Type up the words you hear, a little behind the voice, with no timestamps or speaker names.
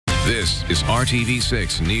This is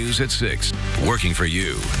RTV6 News at 6, working for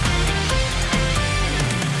you.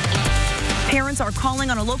 Parents are calling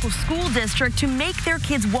on a local school district to make their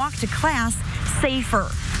kids walk to class safer.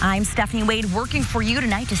 I'm Stephanie Wade, working for you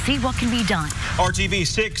tonight to see what can be done.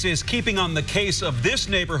 RTV6 is keeping on the case of this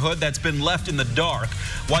neighborhood that's been left in the dark.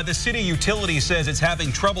 Why the city utility says it's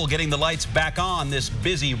having trouble getting the lights back on this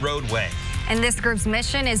busy roadway. And this group's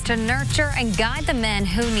mission is to nurture and guide the men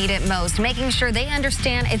who need it most, making sure they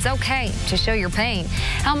understand it's okay to show your pain.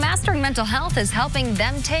 How Mastering Mental Health is helping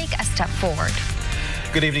them take a step forward.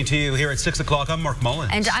 Good evening to you. Here at 6 o'clock, I'm Mark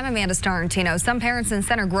Mullins. And I'm Amanda Starantino. Some parents in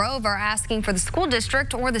Center Grove are asking for the school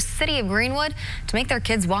district or the city of Greenwood to make their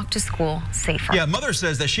kids walk to school safer. Yeah, mother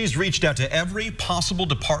says that she's reached out to every possible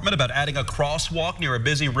department about adding a crosswalk near a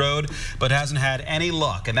busy road, but hasn't had any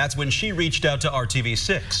luck. And that's when she reached out to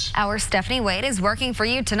RTV6. Our Stephanie Wade is working for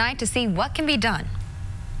you tonight to see what can be done.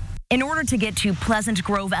 In order to get to Pleasant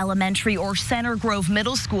Grove Elementary or Center Grove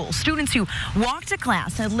Middle School, students who walk to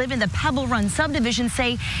class and live in the Pebble Run subdivision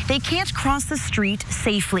say they can't cross the street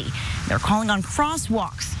safely. They're calling on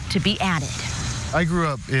crosswalks to be added. I grew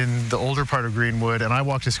up in the older part of Greenwood, and I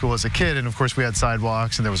walked to school as a kid, and of course we had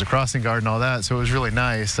sidewalks and there was a crossing guard and all that, so it was really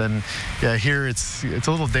nice. And yeah, here it's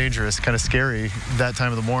a little dangerous, kind of scary that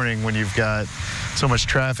time of the morning when you've got so much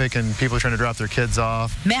traffic and people trying to drop their kids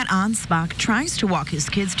off. Matt Onspach tries to walk his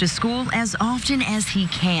kids to school as often as he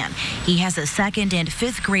can. He has a 2nd and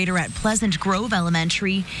 5th grader at Pleasant Grove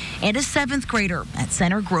Elementary and a 7th grader at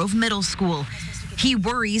Center Grove Middle School. He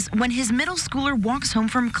worries when his middle schooler walks home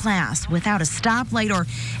from class without a stoplight or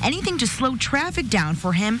anything to slow traffic down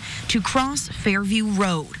for him to cross Fairview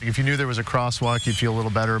Road. If you knew there was a crosswalk, you'd feel a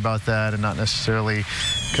little better about that and not necessarily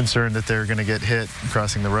concerned that they're going to get hit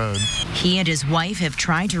crossing the road. He and his wife have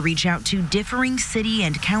tried to reach out to differing city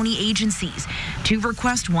and county agencies to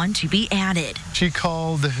request one to be added. She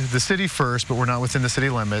called the city first, but we're not within the city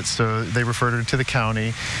limits, so they referred her to the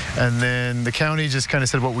county. And then the county just kind of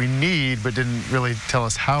said what we need, but didn't really tell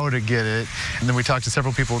us how to get it. And then we talked to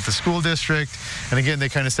several people at the school district, and again they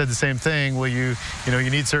kind of said the same thing. Well, you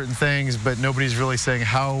need certain things, but nobody's really saying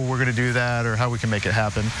how we're going to do that or how we can make it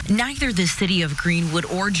happen. Neither the city of Greenwood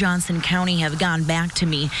or Johnson County have gone back to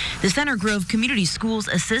me. The Center Grove Community Schools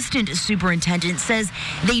assistant superintendent says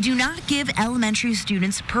they do not give elementary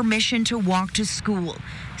students permission to walk to school,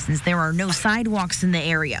 since there are no sidewalks in the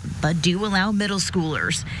area, but do allow middle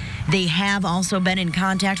schoolers. They have also been in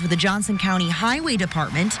contact with the Johnson County Highway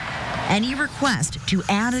Department. Any request to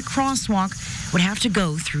add a crosswalk would have to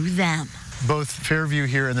go through them. Both Fairview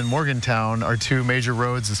here and then Morgantown are two major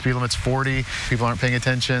roads. The speed limit's 40. People aren't paying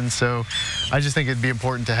attention, so I just think it'd be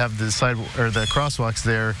important to have the the crosswalks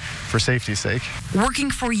there for safety's sake. Working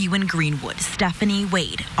for you in Greenwood, Stephanie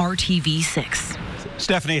Wade, RTV6.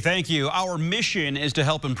 Stephanie, thank you. Our mission is to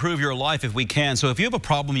help improve your life if we can. So if you have a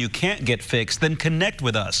problem you can't get fixed, then connect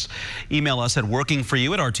with us. Email us at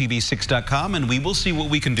workingforyou@rtv6.com, and we will see what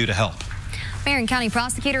we can do to help. Marion County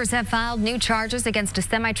prosecutors have filed new charges against a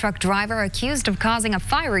semi-truck driver accused of causing a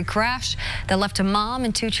fiery crash that left a mom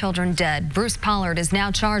and 2 children dead. Bruce Pollard is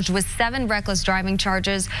now charged with 7 reckless driving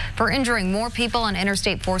charges for injuring more people on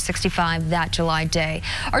Interstate 465 that July day.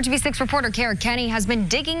 RTV6 reporter Kara Kenny has been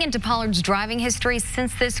digging into Pollard's driving history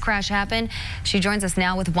since this crash happened. She joins us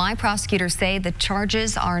now with why prosecutors say the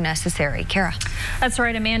charges are necessary. Kara. That's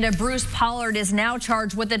right, Amanda. Bruce Pollard is now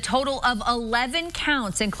charged with a total of 11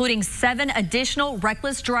 counts, including 7 additional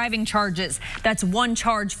reckless driving charges. That's 1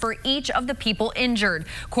 charge for each of the people injured.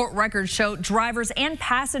 Court records show drivers and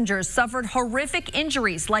passengers suffered horrific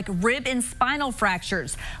injuries like rib and spinal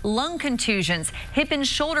fractures, lung contusions, hip and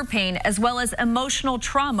shoulder pain, as well as emotional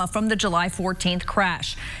trauma from the July 14th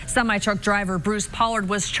crash. Semi-truck driver Bruce Pollard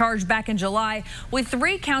was charged back in July with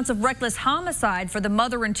 3 counts of reckless homicide for the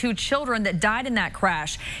mother and 2 children that died in that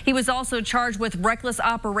crash. He was also charged with reckless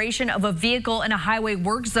operation of a vehicle in a highway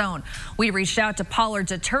work zone. We reached out to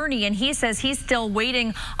Pollard's attorney, and he says he's still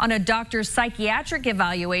waiting on a doctor's psychiatric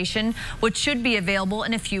evaluation, which should be available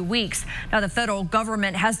in a few weeks. Now, the federal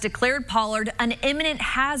government has declared Pollard an imminent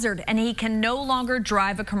hazard, and he can no longer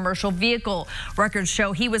drive a commercial vehicle. Records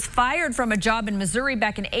show he was fired from a job in Missouri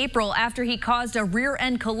back in April after he caused a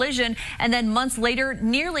rear-end collision, and then months later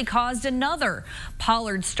nearly caused another.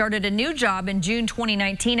 Pollard started a new job in June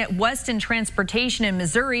 2019 at Weston Transportation in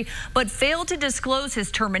Missouri, but failed to disclose his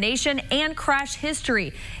termination and and crash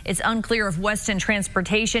history. It's unclear if Weston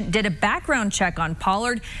Transportation did a background check on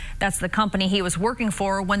Pollard. That's the company he was working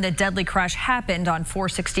for when the deadly crash happened on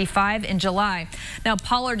 465 in July. Now,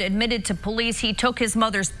 Pollard admitted to police he took his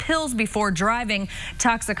mother's pills before driving.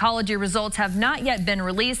 Toxicology results have not yet been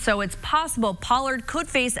released, so it's possible Pollard could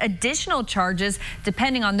face additional charges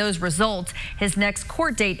depending on those results. His next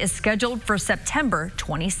court date is scheduled for September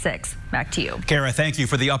 26. Back to you. Kara, thank you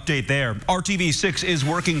for the update there. RTV6 is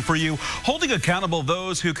working for you, holding accountable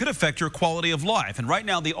those who could affect your quality of life. And right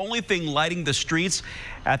now, the only thing lighting the streets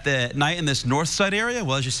at the night in this north side area,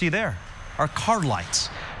 well, as you see there, are car lights.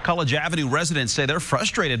 College Avenue residents say they're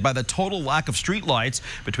frustrated by the total lack of street lights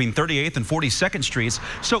between 38th and 42nd Streets.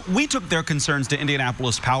 So we took their concerns to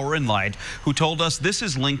Indianapolis Power and Light, who told us this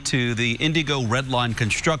is linked to the Indigo Red Line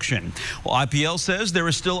construction. Well, IPL says there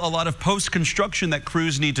is still a lot of post-construction that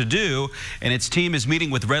crews need to do, and its team is meeting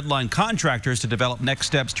with Red Line contractors to develop next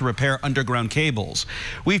steps to repair underground cables.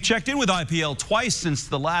 We've checked in with IPL twice since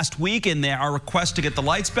the last week in our request to get the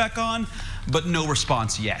lights back on, but no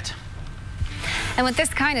response yet. And with this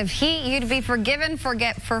kind of heat, you'd be forgiven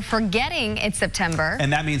for forgetting it's September.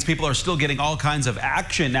 And that means people are still getting all kinds of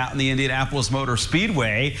action out in the Indianapolis Motor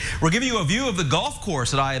Speedway. We're giving you a view of the golf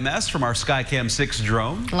course at IMS from our Skycam 6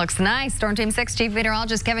 drone. Looks nice. Storm Team 6 Chief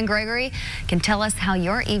Meteorologist Kevin Gregory can tell us how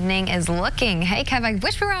your evening is looking. Hey, Kevin, I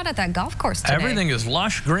wish we were out at that golf course today. Everything is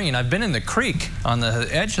lush green. I've been in the creek on the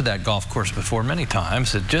edge of that golf course before many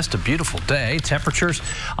times. It's just a beautiful day. Temperatures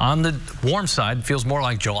on the warm side feels more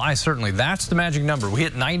like July. Certainly, that's the magic number. We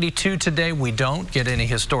hit 92 today. We don't get any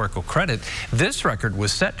historical credit. This record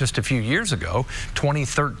was set just a few years ago,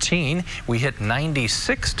 2013. We hit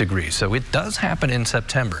 96 degrees, so it does happen in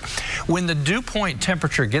September. When the dew point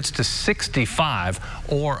temperature gets to 65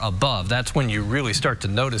 or above, that's when you really start to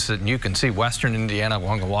notice it, and you can see western Indiana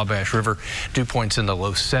along the Wabash River, dew points in the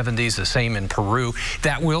low 70s, the same in Peru.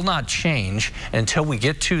 That will not change until we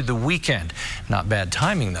get to the weekend. Not bad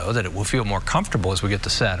timing, though, that it will feel more comfortable as we get to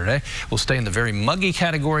Saturday. We'll stay in the very muggy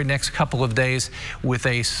category next couple of days with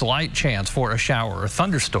a slight chance for a shower or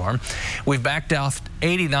thunderstorm. We've backed off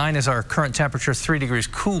 89 is our current temperature, 3 degrees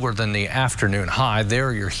cooler than the afternoon high. There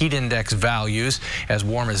are your heat index values, as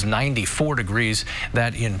warm as 94 degrees,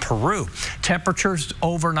 that in Peru. Temperatures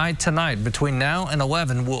overnight tonight between now and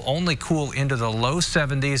 11 will only cool into the low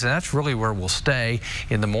 70s, and that's really where we'll stay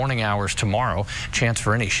in the morning hours tomorrow. Chance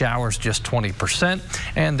for any showers, just 20%.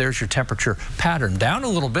 And there's your temperature pattern. Down a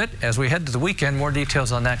little bit as we head to the weekend. More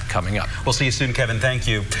details on that coming up. We'll see you soon, Kevin. Thank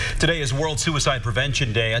you. Today is World Suicide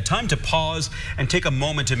Prevention Day, a time to pause and take a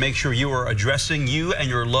moment to make sure you are addressing you and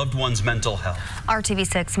your loved one's mental health.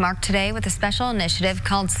 RTV6 marked today with a special initiative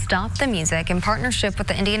called Stop the Music in partnership with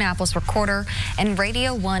the Indianapolis Recorder and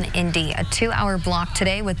Radio 1 Indy. A 2-hour block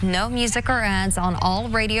today with no music or ads on all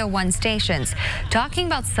Radio 1 stations, talking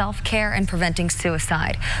about self-care and preventing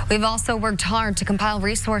suicide. We've also worked hard to compile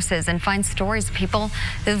resources and find stories of people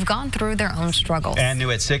who've gone through their own struggles. And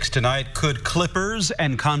new at 6 tonight, could clippers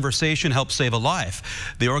and conversation help save a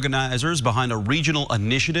life? The organizers behind a regional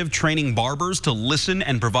initiative training barbers to listen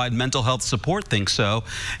and provide mental health support think so.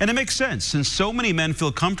 And it makes sense, since so many men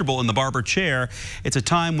feel comfortable in the barber chair. It's a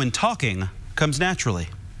time when talking comes naturally.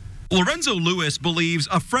 Lorenzo Lewis believes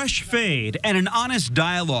a fresh fade and an honest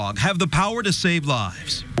dialogue have the power to save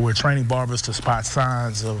lives. We're training barbers to spot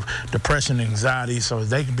signs of depression and anxiety so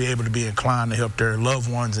they can be able to be inclined to help their loved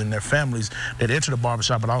ones and their families that enter the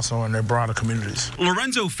barbershop, but also in their broader communities.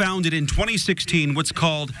 Lorenzo founded in 2016 what's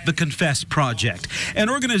called the Confess Project, an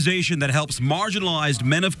organization that helps marginalized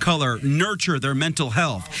men of color nurture their mental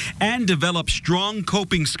health and develop strong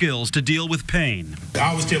coping skills to deal with pain.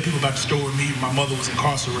 I always tell people about the story of me. My mother was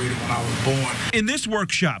incarcerated when I was born. In this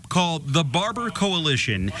workshop called the Barber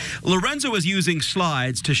Coalition, Lorenzo is using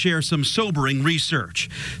slides to share some sobering research.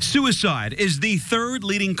 Suicide is the 3rd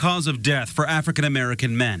leading cause of death for African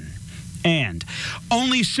American men. And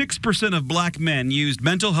only 6% of black men used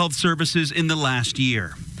mental health services in the last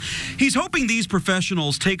year. He's hoping these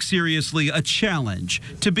professionals take seriously a challenge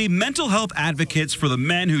to be mental health advocates for the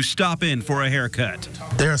men who stop in for a haircut.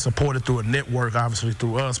 They're supported through a network, obviously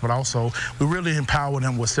through us, but also we really empower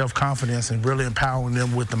them with self-confidence and really empowering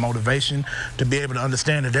them with the motivation to be able to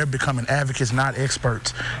understand that they're becoming advocates, not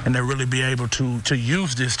experts, and they really be able to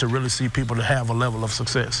use this to really see people to have a level of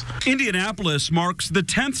success. Indianapolis marks the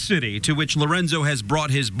 10th city to which Lorenzo has brought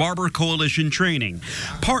his Barber Coalition training,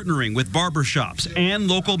 partnering with barbershops and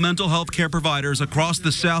local local mental health care providers across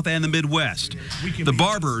the South and the Midwest. The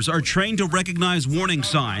barbers are trained to recognize warning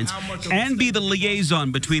signs and be the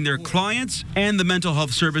liaison between their clients and the mental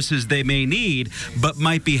health services they may need, but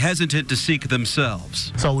might be hesitant to seek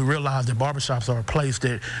themselves. So we realize that barbershops are a place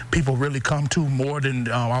that people really come to more than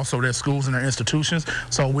also their schools and their institutions.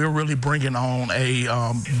 So we're really bringing on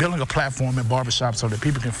building a platform in barbershops so that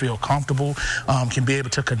people can feel comfortable, can be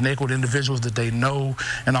able to connect with individuals that they know,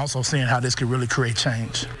 and also seeing how this can really create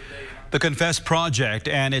change. The Confess Project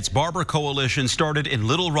and its Barber Coalition started in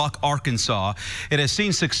Little Rock, Arkansas. It has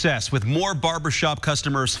seen success with more barbershop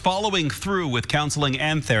customers following through with counseling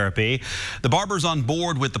and therapy. The barbers on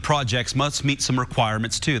board with the projects must meet some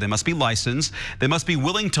requirements too. They must be licensed. They must be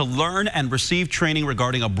willing to learn and receive training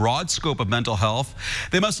regarding a broad scope of mental health.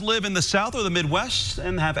 They must live in the South or the Midwest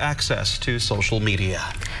and have access to social media.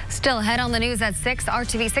 Still ahead on the news at 6,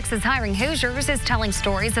 RTV6's Hiring Hoosiers is telling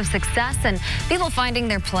stories of success and people finding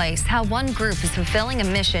their place. How one group is fulfilling a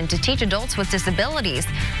mission to teach adults with disabilities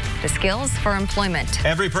the skills for employment.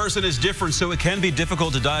 Every person is different, so it can be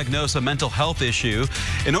difficult to diagnose a mental health issue.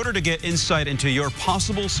 In order to get insight into your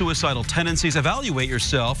possible suicidal tendencies, evaluate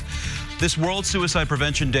yourself. This World Suicide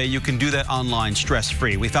Prevention Day, you can do that online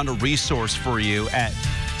stress-free. We found a resource for you at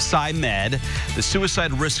SciMed. The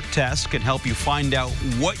suicide risk test can help you find out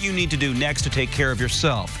what you need to do next to take care of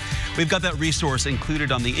yourself. We've got that resource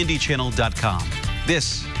included on the IndyChannel.com.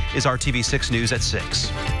 This is RTV6 News at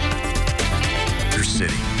 6. Your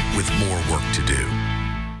city with more work to do.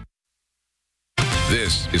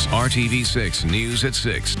 This is RTV6 News at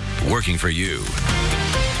 6, working for you.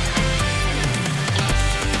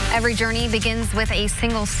 Every journey begins with a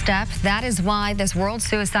single step. That is why this World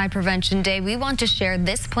Suicide Prevention Day, we want to share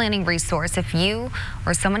this planning resource if you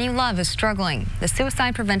or someone you love is struggling. The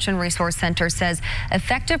Suicide Prevention Resource Center says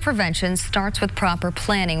effective prevention starts with proper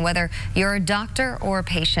planning, whether you're a doctor or a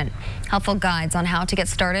patient. Helpful guides on how to get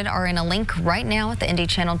started are in a link right now at the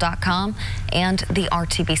IndyChannel.com and the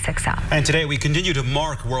RTV6 app. And today we continue to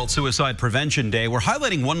mark World Suicide Prevention Day. We're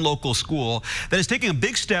highlighting one local school that is taking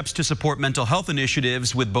big steps to support mental health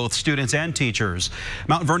initiatives with both students and teachers.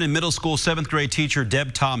 Mount Vernon Middle School 7th grade teacher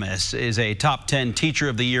Deb Thomas is a top 10 Teacher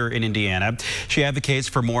of the Year in Indiana. She advocates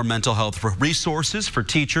for more mental health resources for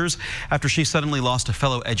teachers after she suddenly lost a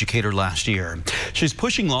fellow educator last year. She's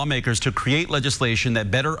pushing lawmakers to create legislation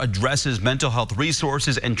that better addresses mental health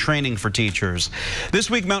resources and training for teachers. This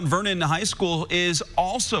week, Mount Vernon High School is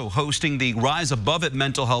also hosting the Rise Above It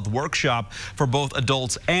mental health workshop for both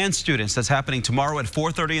adults and students. That's happening tomorrow at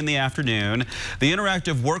 4:30 in the afternoon. The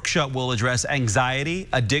interactive workshop will address anxiety,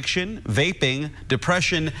 addiction, vaping,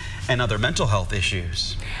 depression, and other mental health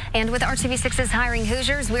issues. And with RTV6's Hiring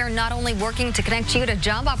Hoosiers, we are not only working to connect you to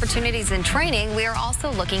job opportunities and training, we are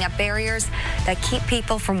also looking at barriers that keep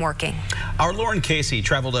people from working. Our Lauren Casey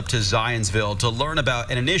traveled up to Zionsville to learn about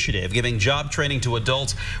an initiative giving job training to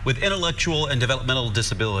adults with intellectual and developmental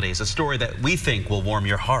disabilities, a story that we think will warm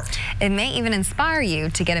your heart. It may even inspire you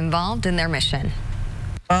to get involved in their mission.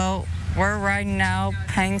 Well, we're right now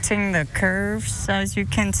painting the curves, as you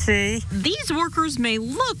can see. These workers may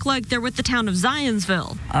look like they're with the town of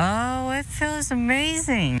Zionsville. Oh, it feels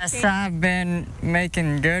amazing. Yes, I've been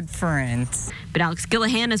making good friends. But Alex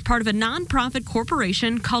Gillihan is part of a nonprofit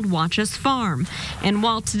corporation called Watch Us Farm. And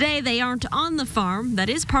while today they aren't on the farm, that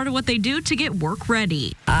is part of what they do to get work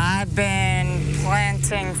ready. I've been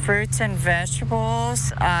planting fruits and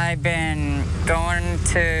vegetables. I've been going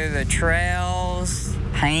to the trails,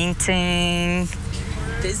 painting.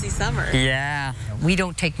 Busy summer. Yeah. We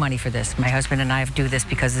don't take money for this. My husband and I do this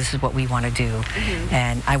because this is what we want to do,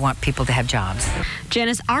 and I want people to have jobs.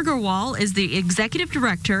 Janice Agarwal is the executive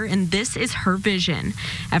director, and this is her vision.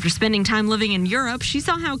 After spending time living in Europe, she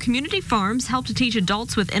saw how community farms help to teach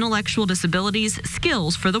adults with intellectual disabilities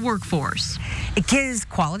skills for the workforce. It gives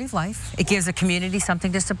quality of life. It gives a community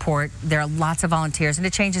something to support. There are lots of volunteers, and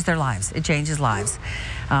it changes their lives. It changes lives.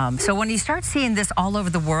 So when you start seeing this all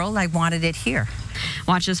over the world, I wanted it here.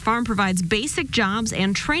 Watch Us Farm provides basic jobs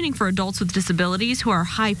and training for adults with disabilities who are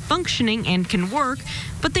high functioning and can work,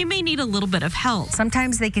 but they may need a little bit of help.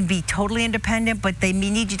 Sometimes they can be totally independent, but they may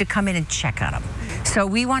need you to come in and check on them. So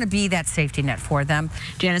we want to be that safety net for them.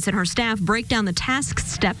 Janice and her staff break down the tasks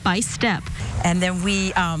step by step. And then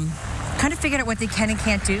we kind of figure out what they can and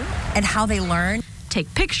can't do and how they learn.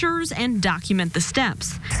 Take pictures and document the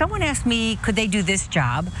steps. Someone asked me, could they do this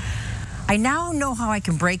job? I now know how I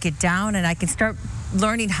can break it down, and I can start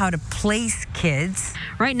learning how to place kids.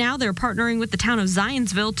 Right now, they're partnering with the town of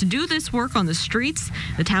Zionsville to do this work on the streets.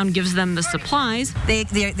 The town gives them the supplies. They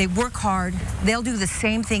work hard. They'll do the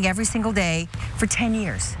same thing every single day for 10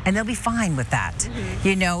 years, and they'll be fine with that.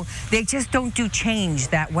 You know, they just don't do change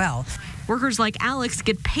that well. Workers like Alex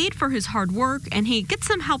get paid for his hard work, and he gets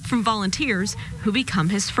some help from volunteers who become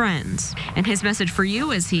his friends. And his message for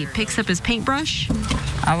you as he picks up his paintbrush: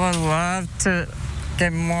 I would love to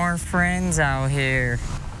get more friends out here.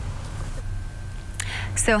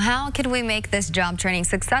 So how could we make this job training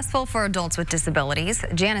successful for adults with disabilities?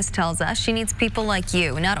 Janice tells us she needs people like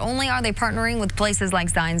you. Not only are they partnering with places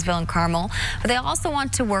like Zionsville and Carmel, but they also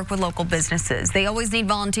want to work with local businesses. They always need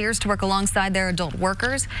volunteers to work alongside their adult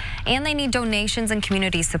workers, and they need donations and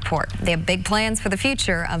community support. They have big plans for the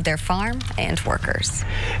future of their farm and workers.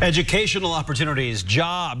 Educational opportunities,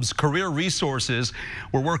 jobs, career resources.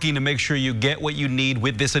 We're working to make sure you get what you need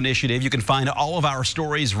with this initiative. You can find all of our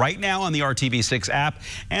stories right now on the RTV6 app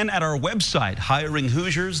and at our website,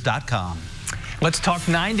 hiringhoosiers.com. Let's talk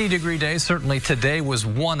 90-degree days. Certainly today was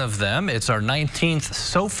one of them. It's our 19th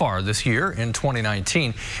so far this year in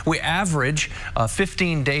 2019. We average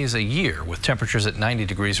 15 days a year with temperatures at 90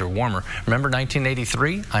 degrees or warmer. Remember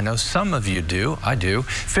 1983? I know some of you do. I do.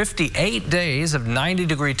 58 days of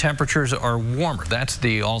 90-degree temperatures or warmer. That's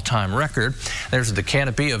the all-time record. There's the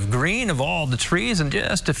canopy of green of all the trees and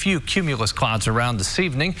just a few cumulus clouds around this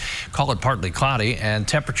evening. Call it partly cloudy, and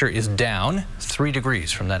temperature is down 3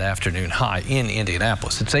 degrees from that afternoon high in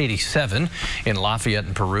Indianapolis. It's 87 in Lafayette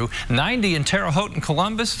and Peru, 90 in Terre Haute and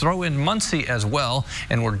Columbus. Throw in Muncie as well,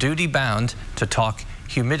 and we're duty bound to talk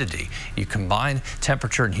humidity. You combine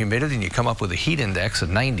temperature and humidity and you come up with a heat index of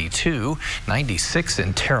 92, 96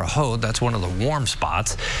 in Terre Haute. That's one of the warm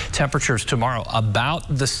spots. Temperatures tomorrow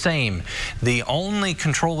about the same. The only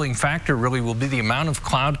controlling factor really will be the amount of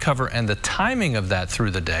cloud cover and the timing of that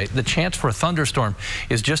through the day. The chance for a thunderstorm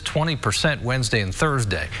is just 20% Wednesday and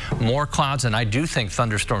Thursday. More clouds, and I do think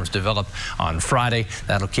thunderstorms develop on Friday.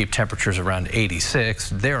 That'll keep temperatures around 86.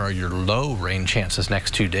 There are your low rain chances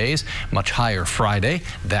next 2 days. Much higher Friday.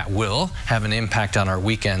 That will have an impact on our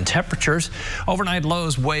weekend temperatures. Overnight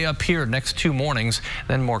lows way up here next 2 mornings,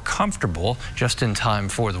 then more comfortable just in time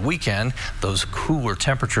for the weekend. Those cooler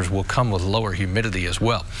temperatures will come with lower humidity as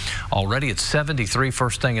well. Already it's 73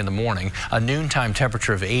 first thing in the morning, a noontime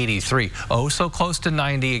temperature of 83. Oh, so close to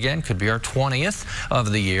 90 again. Could be our 20th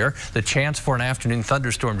of the year. The chance for an afternoon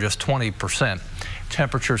thunderstorm just 20%.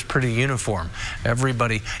 Temperatures pretty uniform.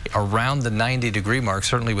 Everybody around the 90-degree mark,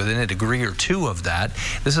 certainly within a degree or two of that.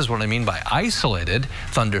 This is what I mean by isolated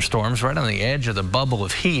thunderstorms. Right on the edge of the bubble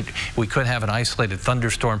of heat, we could have an isolated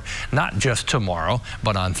thunderstorm, not just tomorrow,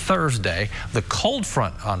 but on Thursday. The cold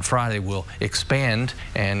front on Friday will expand,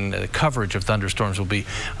 and the coverage of thunderstorms will be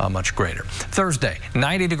much greater. Thursday,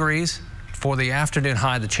 90 degrees. For the afternoon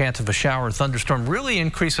high, the chance of a shower or thunderstorm really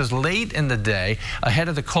increases late in the day ahead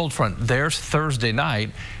of the cold front. There's Thursday night.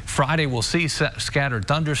 Friday, we'll see scattered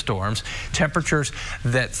thunderstorms. Temperatures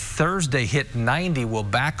that Thursday hit 90 will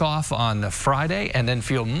back off on Friday and then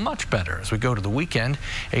feel much better as we go to the weekend.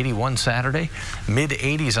 81 Saturday,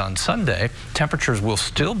 mid-80s on Sunday. Temperatures will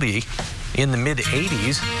still be in the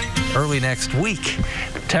mid-80s early next week.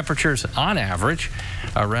 Temperatures on average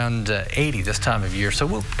around 80 this time of year, so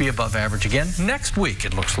we'll be above average again next week,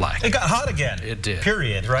 it looks like. It got hot again. It did.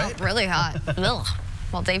 Period, right? Oh, really hot. Ugh.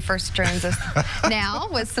 Well, Dave first joins us now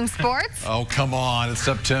with some sports. Oh, come on. It's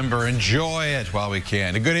September. Enjoy it while we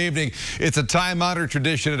can. And good evening. It's a time-honored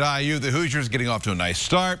tradition at IU. The Hoosiers getting off to a nice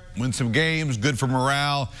start, win some games, good for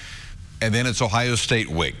morale. And then it's Ohio State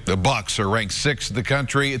week. The Bucks are ranked 6th in the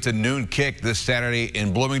country. It's a noon kick this Saturday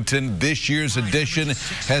in Bloomington. This year's edition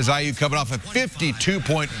has IU coming off a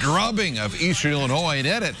 52-point drubbing of Eastern Illinois. And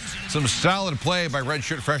in it, some solid play by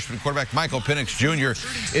redshirt freshman quarterback Michael Penix Jr.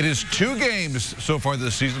 It is 2 games so far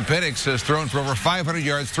this season. Penix has thrown for over 500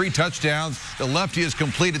 yards, 3 touchdowns. The lefty has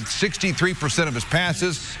completed 63% of his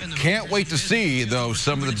passes. Can't wait to see, though,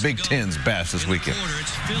 some of the Big Ten's best this weekend.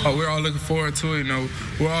 Oh, we're all looking forward to it. You know,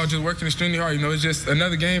 we're all just working extremely hard. You know, it's just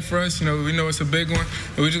another game for us. You know, we know it's a big one,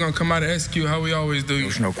 and we're just going to come out and execute how we always do.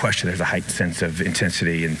 There's no question there's a heightened sense of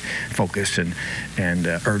intensity and focus and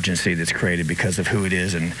urgency that's created because of who it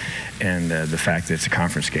is and the fact that it's a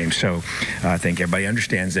conference game. So I think everybody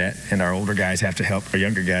understands that, and our older guys have to help our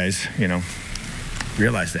younger guys, you know,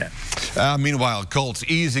 realize that. Meanwhile, Colts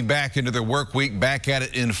easing back into their work week, back at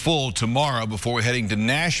it in full tomorrow before heading to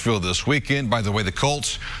Nashville this weekend. By the way, the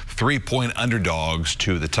Colts 3-point underdogs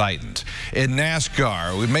to the Titans. In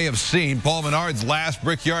NASCAR, we may have seen Paul Menard's last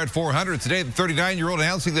Brickyard 400 today. The 39-year-old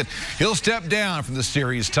announcing that he'll step down from the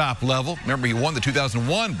series top level. Remember, he won the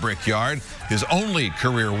 2001 Brickyard, his only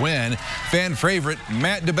career win. Fan favorite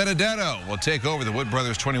Matt DiBenedetto will take over the Wood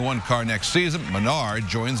Brothers 21 car next season. Menard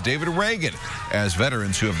joins David Reagan as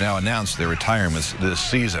veterans who have now announced their retirements this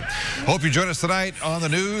season. Hope you join us tonight on the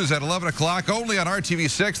news at 11 o'clock, only on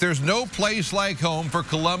RTV6. There's no place like home for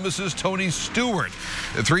Columbus's Tony Stewart.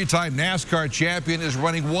 The three-time NASCAR champion is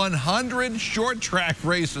running 100 short track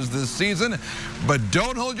races this season, but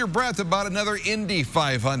don't hold your breath about another Indy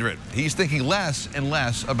 500. He's thinking less and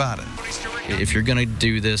less about it. If you're going to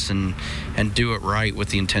do this and do it right with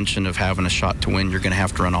the intention of having a shot to win, you're going to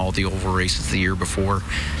have to run all the oval races the year before,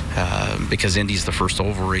 because Indy's the first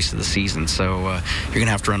oval race of the season. So you're going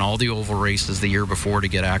to have to run all the oval races the year before to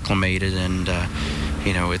get acclimated, and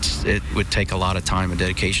you know, it would take a lot of time and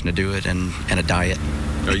dedication to do it, and a diet.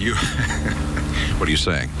 Are you? What are you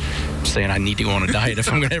saying? I'm saying I need to go on a diet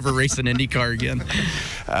if I'm going to ever race an Indy car again.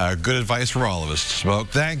 Good advice for all of us, Smoke.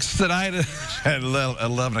 Thanks tonight at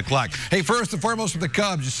 11 o'clock. Hey, first and foremost from the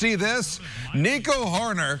Cubs, you see this? Nico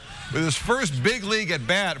Hoerner, with his first big league at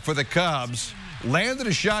bat for the Cubs, landed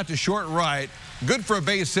a shot to short right. Good for a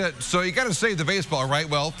base hit, so you got to save the baseball, right?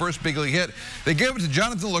 Well, first big league hit. They gave it to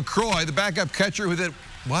Jonathan LaCroix, the backup catcher, who then,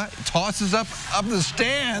 tosses up in the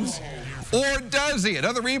stands. Or does he?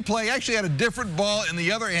 Another replay, actually had a different ball in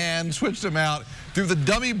the other hand, switched him out, threw the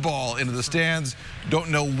dummy ball into the stands. Don't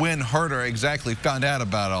know when Herter exactly found out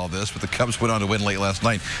about all this, but the Cubs went on to win late last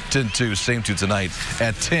night, 10-2, same two tonight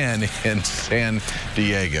at 10 in San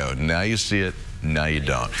Diego. Now you see it, now you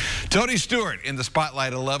don't. Tony Stewart in the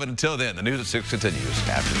spotlight at 11. Until then, the news at 6 continues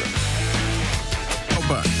after this.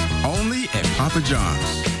 Only at Papa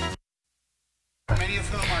John's.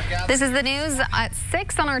 This is the news at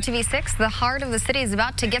 6 on RTV6. The heart of the city is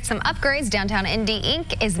about to get some upgrades. Downtown Indy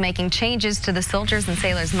Inc. is making changes to the Soldiers and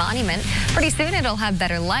Sailors Monument. Pretty soon it'll have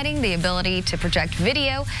better lighting, the ability to project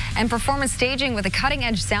video, and performance staging with a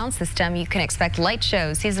cutting-edge sound system. You can expect light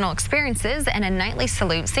shows, seasonal experiences, and a nightly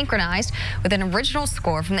salute synchronized with an original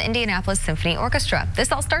score from the Indianapolis Symphony Orchestra.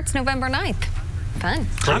 This all starts November 9th. Fun.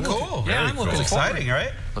 Cool. Yeah, I'm looking exciting,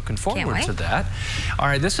 right? Looking forward to that. All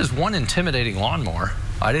right, this is one intimidating lawnmower.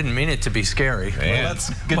 I didn't mean it to be scary. Well,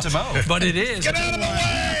 that's good to mow. But it is. Get out of the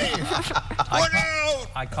way!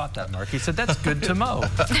 I caught that, Mark. He said, that's good to mow. All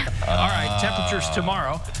right, temperatures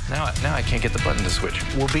tomorrow. Now I can't get the button to switch.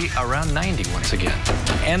 Will be around 90 once again.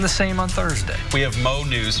 And the same on Thursday. We have mow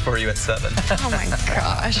news for you at 7. Oh, my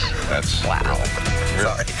gosh. That's wow.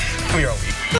 Sorry. We are weak.